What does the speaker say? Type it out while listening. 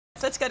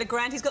Let's go to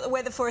Grant. He's got the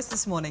weather for us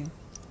this morning.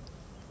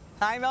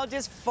 Hey Mel,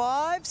 just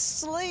 5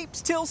 sleeps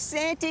till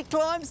Santa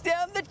climbs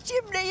down the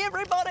chimney,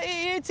 everybody.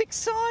 It's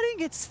exciting.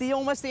 It's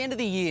almost the end of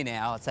the year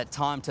now. It's that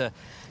time to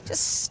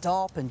just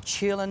stop and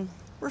chill and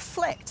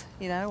reflect,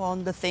 you know,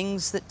 on the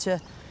things that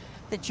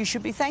you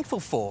should be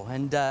thankful for.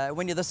 And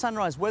when you're the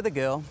Sunrise Weather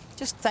Girl,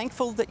 just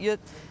thankful that you're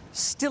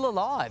still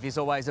alive is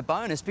always a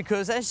bonus,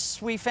 because as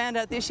we found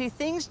out this year,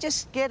 things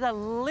just get a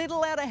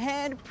little out of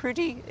hand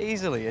pretty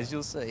easily, as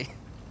you'll see.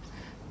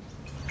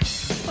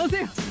 Oh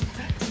dear.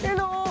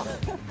 Hello.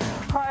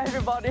 Hi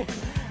everybody.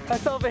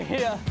 It's over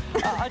here.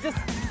 I just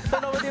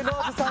don't know whether you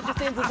noticed, I'm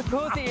just into the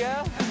jacuzzi,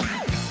 yeah?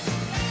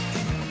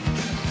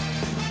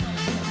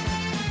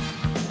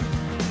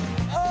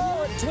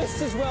 Oh, it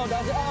twists as well,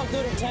 does it? Oh,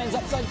 good, it turns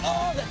upside.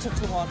 Oh, that took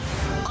too long.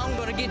 I'm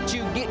gonna get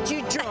you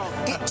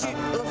drunk, get you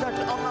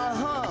on my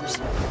humps.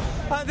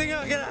 I think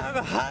I'm gonna have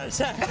a heart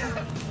attack.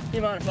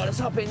 You mind if I just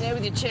hop in there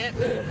with your champ?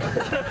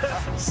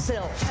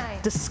 Self,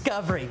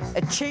 discovery,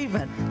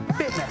 achievement,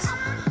 fitness,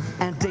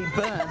 and deep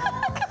burn.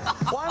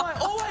 Why am I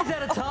always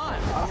out of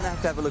time? I'm gonna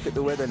have to look at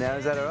the weather now,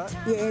 is that all right?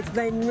 Yeah, it's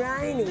been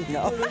raining.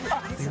 No.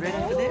 You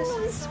ready for this?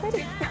 Oh, I'm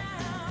sweating.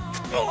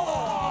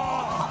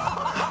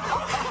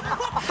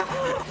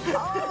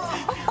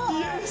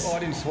 Yes. Oh, I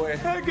didn't swear.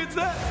 How good's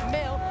that?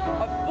 Mel,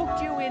 I've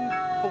booked you in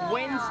for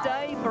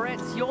Wednesday.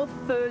 Barrett's your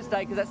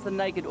Thursday, because that's the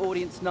naked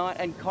audience night.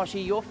 And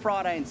Koshi, your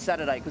Friday and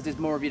Saturday, because there's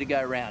more of you to go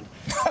around.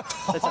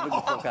 Let's have a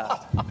look at the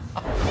forecast.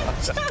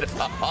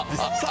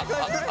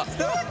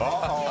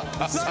 Uh-oh.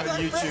 This has got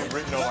YouTube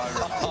written all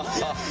over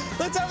it.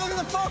 Let's have a look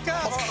at the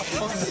forecast.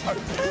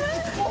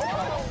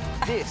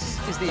 This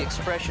is the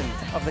expression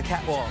of the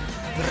catwalk.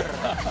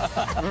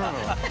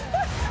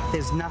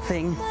 There's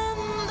nothing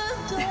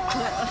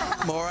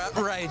more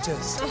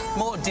outrageous,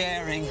 more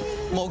daring,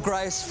 more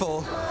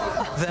graceful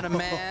than a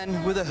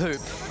man with a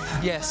hoop.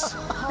 Yes,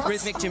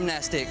 rhythmic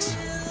gymnastics.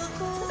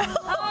 What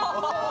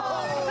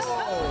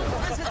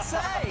does it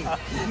say?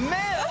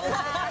 Mel!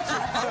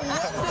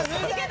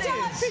 You get to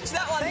pitch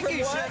that one. Thank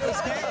you,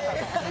 shirtless kid.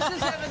 Let's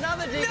just have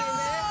another dig in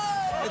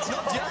there. It's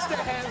not just a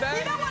handbag.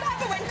 You know what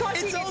happened when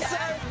Koshi It's did also...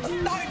 that?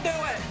 Don't do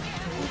it.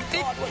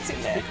 God, what's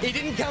in there? He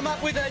didn't come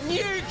up with a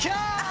new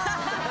car.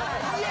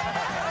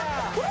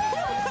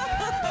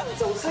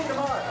 So we'll see you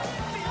tomorrow.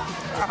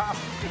 I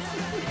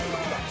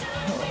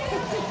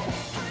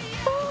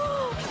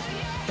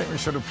think we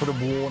should have put a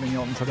warning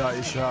on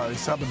today's show.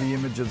 Some of the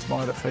images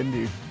might offend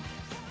you.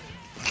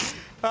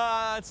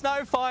 It's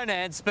no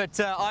finance, but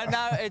I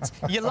know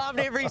you loved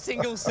every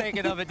single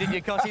second of it, didn't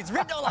you, Koshi? It's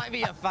written all over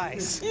your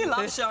face. You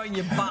love showing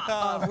your butt,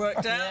 I've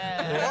worked out.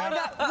 Yeah.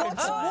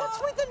 What's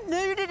with the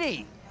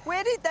nudity?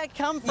 Where did that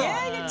come from?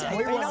 Yeah,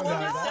 you know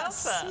what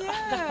else?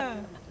 Yeah.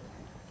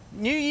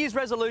 New Year's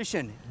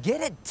resolution,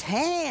 get a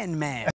tan, man.